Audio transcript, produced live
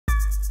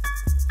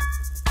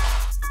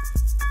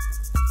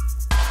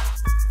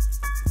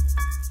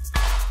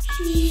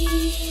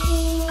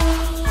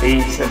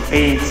Pizza,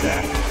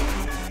 pizza.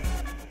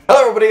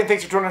 Hello everybody and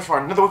thanks for joining us for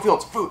another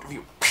Whitfield's food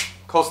review.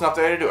 Close enough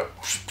today to do it.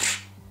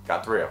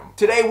 Got 3 of them.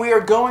 Today we are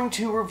going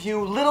to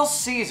review Little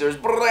Caesars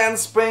brand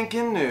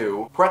spanking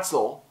new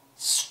pretzel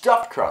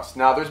stuffed crust.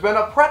 Now there's been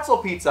a pretzel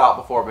pizza out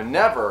before, but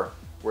never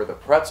where the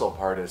pretzel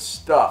part is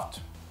stuffed,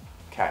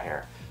 cat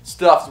hair,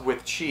 stuffed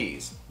with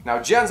cheese.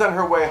 Now Jen's on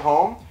her way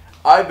home.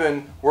 I've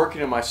been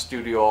working in my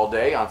studio all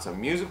day on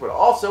some music, but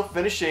also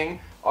finishing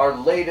our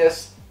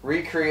latest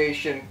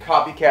recreation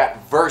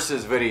copycat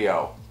versus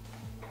video.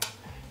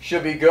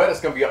 Should be good.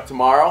 It's going to be up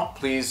tomorrow.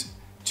 Please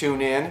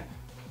tune in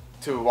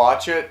to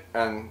watch it,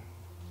 and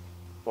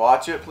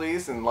watch it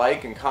please, and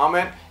like and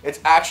comment. It's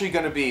actually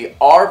going to be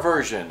our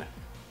version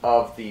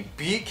of the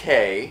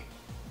BK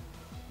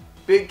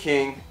Big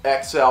King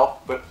XL,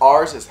 but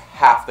ours is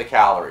half the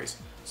calories.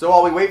 So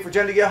while we wait for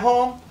Jen to get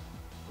home,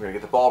 we're going to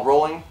get the ball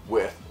rolling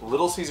with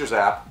Little Caesars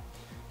app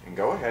and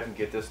go ahead and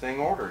get this thing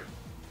ordered.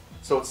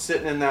 So it's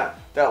sitting in that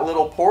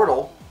little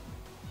portal.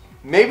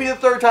 Maybe the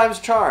 3rd time's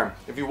charm.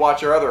 If you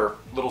watch our other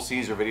Little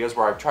Caesar videos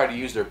where I've tried to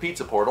use their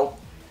pizza portal,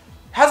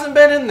 hasn't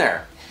been in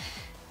there.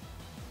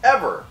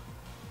 Ever.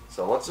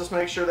 So let's just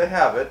make sure they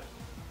have it.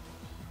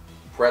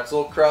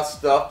 Pretzel crust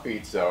stuffed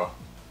pizza.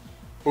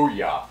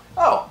 Booyah.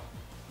 Oh,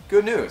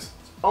 good news.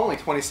 It's only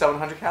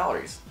 2,700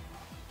 calories.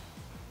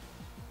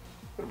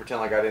 I'm gonna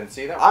pretend like I didn't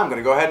see that. I'm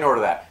gonna go ahead and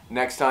order that.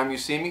 Next time you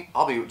see me,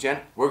 I'll be with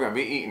Jen. We're gonna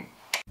be eating.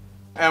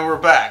 And we're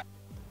back.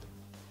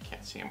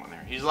 Can't see him on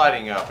there. He's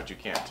lighting up, but you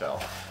can't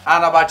tell. I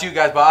don't know about you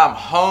guys, but I'm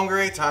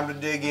hungry. Time to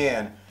dig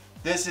in.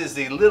 This is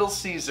the Little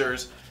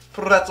Caesars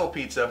pretzel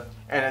pizza,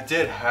 and it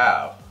did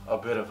have a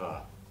bit of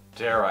a,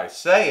 dare I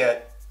say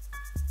it,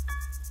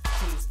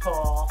 cheese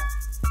pull.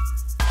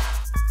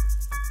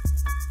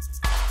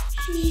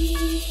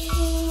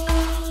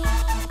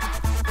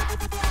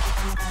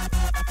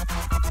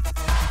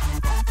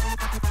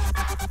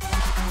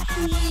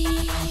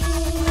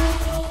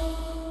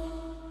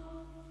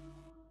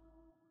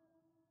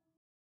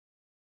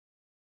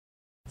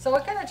 So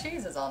what kind of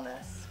cheese is on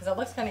this? Because it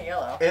looks kind of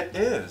yellow. It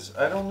is.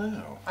 I don't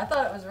know. I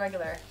thought it was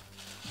regular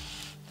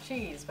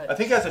cheese, but... I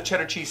think it has a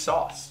cheddar cheese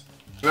sauce.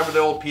 Remember the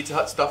old Pizza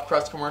Hut stuffed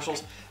crust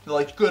commercials? They're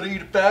like, you gotta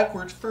eat it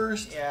backwards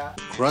first. Yeah.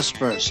 Crust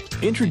first.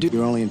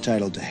 You're only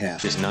entitled to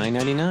half. Just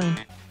 $9.99.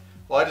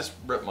 Well, I just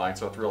ripped mine,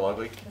 so it's real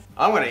ugly.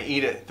 I'm gonna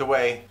eat it the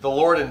way the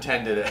Lord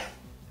intended it.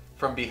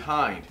 From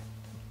behind.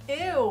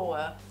 Ew.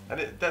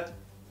 That,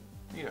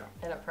 you know,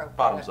 Inappropriate.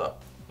 bottoms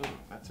up. Ooh,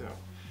 that too.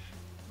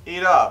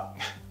 Eat up.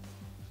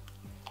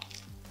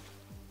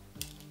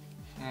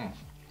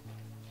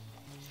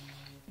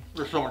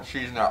 There's so much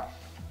cheese now.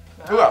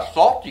 Ooh, that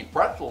salty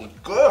pretzel is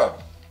good.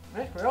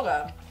 It's real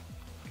good.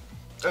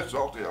 It's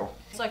salty though.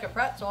 It's like a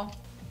pretzel.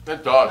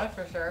 It does. That's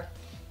for sure.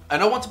 I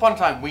know once upon a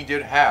time we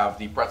did have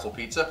the pretzel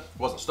pizza. It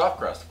wasn't stuffed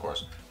crust, of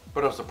course,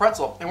 but it was the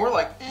pretzel, and we're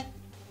like,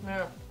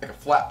 Yeah. like a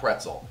flat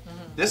pretzel.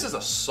 This is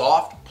a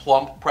soft,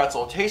 plump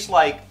pretzel. It tastes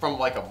like from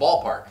like a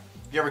ballpark.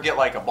 You ever get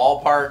like a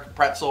ballpark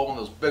pretzel, one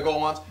of those big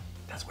old ones?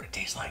 That's what it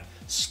tastes like.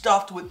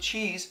 Stuffed with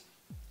cheese.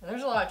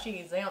 There's a lot of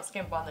cheese. They don't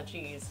skimp on the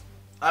cheese.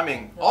 I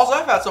mean, all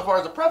I've had so far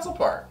is the pretzel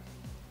part.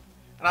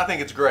 And I think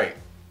it's great.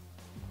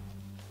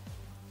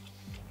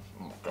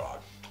 Oh my God.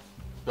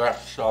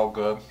 That's so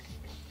good.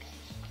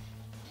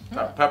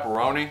 That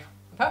pepperoni.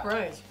 The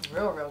pepperoni is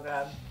real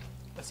good.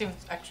 It seems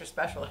extra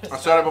special. I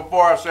said it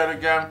before, I say it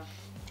again.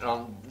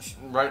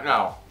 Right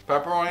now,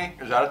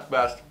 pepperoni is at its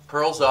best.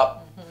 Curls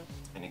up,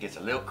 and it gets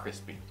a little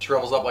crispy.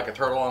 Shrivels up like a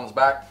turtle on its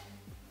back.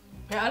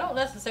 Yeah, I don't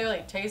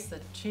necessarily taste the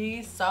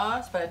cheese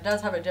sauce, but it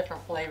does have a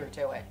different flavor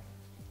to it.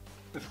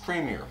 It's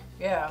creamier.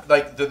 Yeah.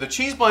 Like, the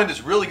cheese blend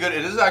is really good.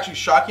 It is actually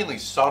shockingly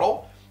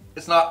subtle.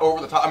 It's not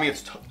over the top. I mean,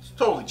 it's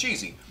totally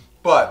cheesy,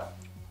 but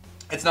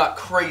it's not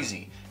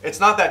crazy. It's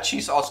not that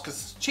cheese sauce,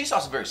 because cheese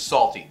sauce is very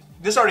salty.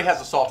 This already has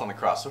the salt on the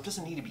crust, so it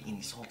doesn't need to be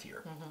any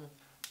saltier.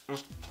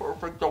 It's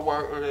perfect the way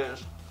it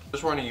is.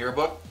 Just we're in a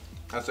yearbook.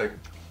 I say,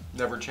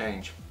 never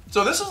change.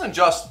 So this isn't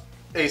just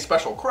a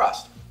special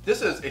crust.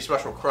 This is a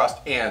special crust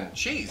and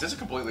cheese. This is a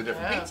completely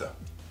different pizza.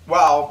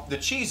 While the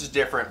cheese is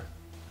different,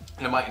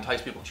 and it might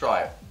entice people to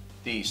try it,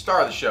 the star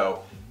of the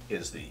show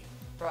is the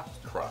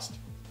crust.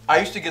 I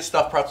used to get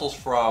stuffed pretzels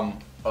from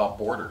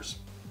Borders,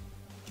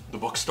 the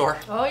bookstore.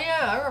 Oh yeah,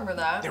 I remember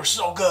that. They were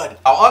so good.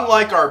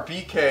 Unlike our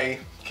BK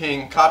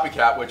King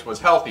copycat, which was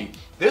healthy,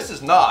 this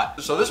is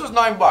not. So this was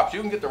 $9.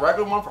 You can get the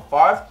regular one for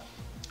 $5.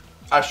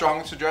 I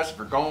strongly suggest if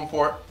you're going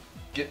for it,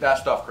 get that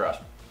stuffed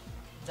crust.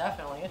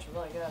 Definitely, it's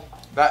really good.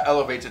 That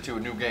elevates it to a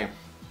new game.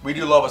 We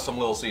do love us some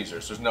Little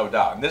Caesars, there's no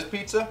doubt. And this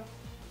pizza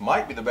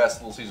might be the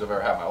best Little Caesar I've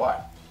ever had in my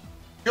life.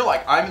 You're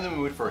like, I'm in the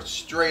mood for a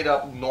straight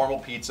up normal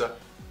pizza.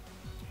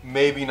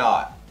 Maybe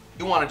not.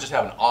 You want to just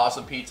have an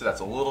awesome pizza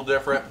that's a little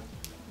different.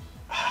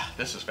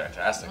 This is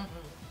fantastic.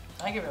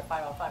 I give it a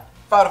 5 out of 5.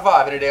 5 out of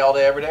 5, any day, all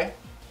day, every day.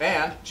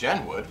 And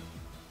Jen would.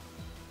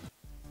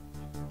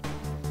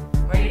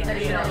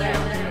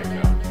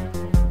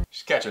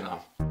 She's catching on.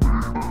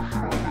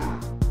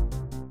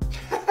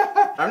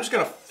 I'm just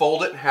gonna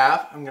fold it in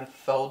half. I'm gonna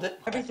fold it.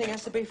 Everything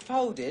has to be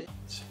folded.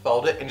 Just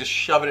fold it and just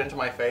shove it into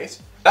my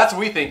face. That's what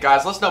we think,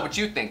 guys. Let's know what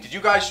you think. Did you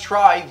guys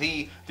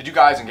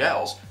and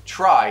gals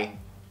try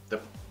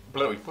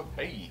the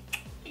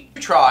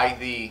try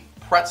the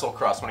pretzel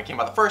crust when it came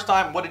out the first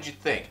time? What did you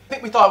think? I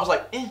think we thought it was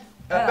like,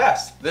 at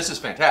best. This is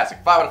fantastic.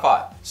 5 out of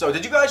 5. So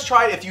did you guys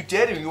try it? If you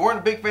did and you weren't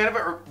a big fan of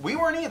it, or we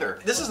weren't either.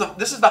 This is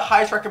the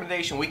highest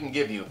recommendation we can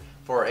give you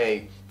for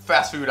a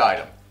fast food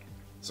item.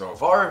 So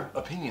if our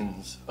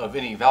opinions of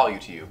any value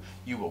to you,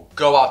 you will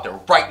go out there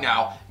right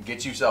now and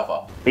get yourself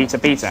up.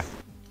 Pizza.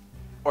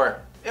 Or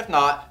if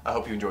not, I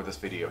hope you enjoyed this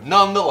video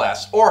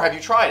nonetheless. Or have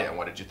you tried it and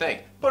what did you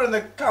think? Put it in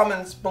the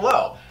comments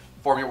below.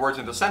 Form your words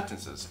into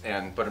sentences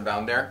and put them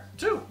down there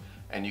too.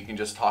 And you can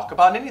just talk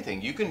about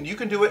anything. You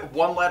can do it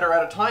one letter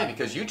at a time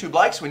because YouTube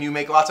likes when you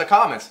make lots of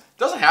comments. It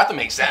doesn't have to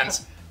make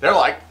sense. They're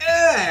like,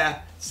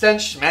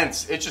 sense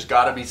schments. It's just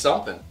gotta be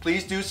something.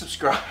 Please do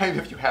subscribe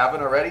if you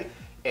haven't already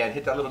and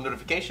hit that little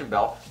notification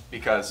bell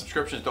because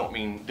subscriptions don't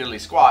mean diddly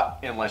squat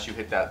unless you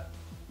hit that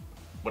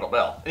little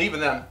bell. And even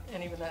then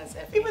it's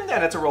iffy. Even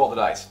then it's a roll of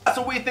the dice. That's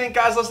what we think,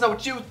 guys. Let us know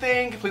what you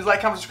think. Please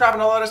like, comment, subscribe,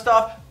 and all that other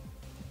stuff.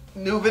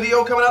 New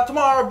video coming out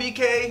tomorrow,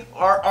 BK.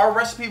 Our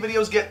recipe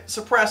videos get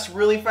suppressed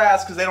really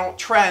fast because they don't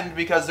trend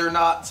because they're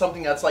not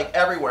something that's like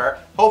everywhere.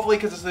 Hopefully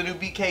because it's the new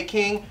BK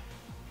King.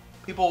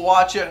 People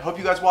watch it. Hope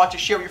you guys watch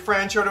it. Share with your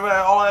friends. Share it with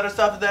all that other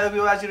stuff that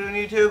people ask you to do on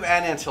YouTube.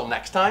 And until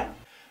next time.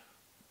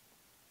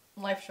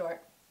 Life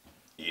short.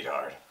 Eat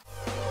hard.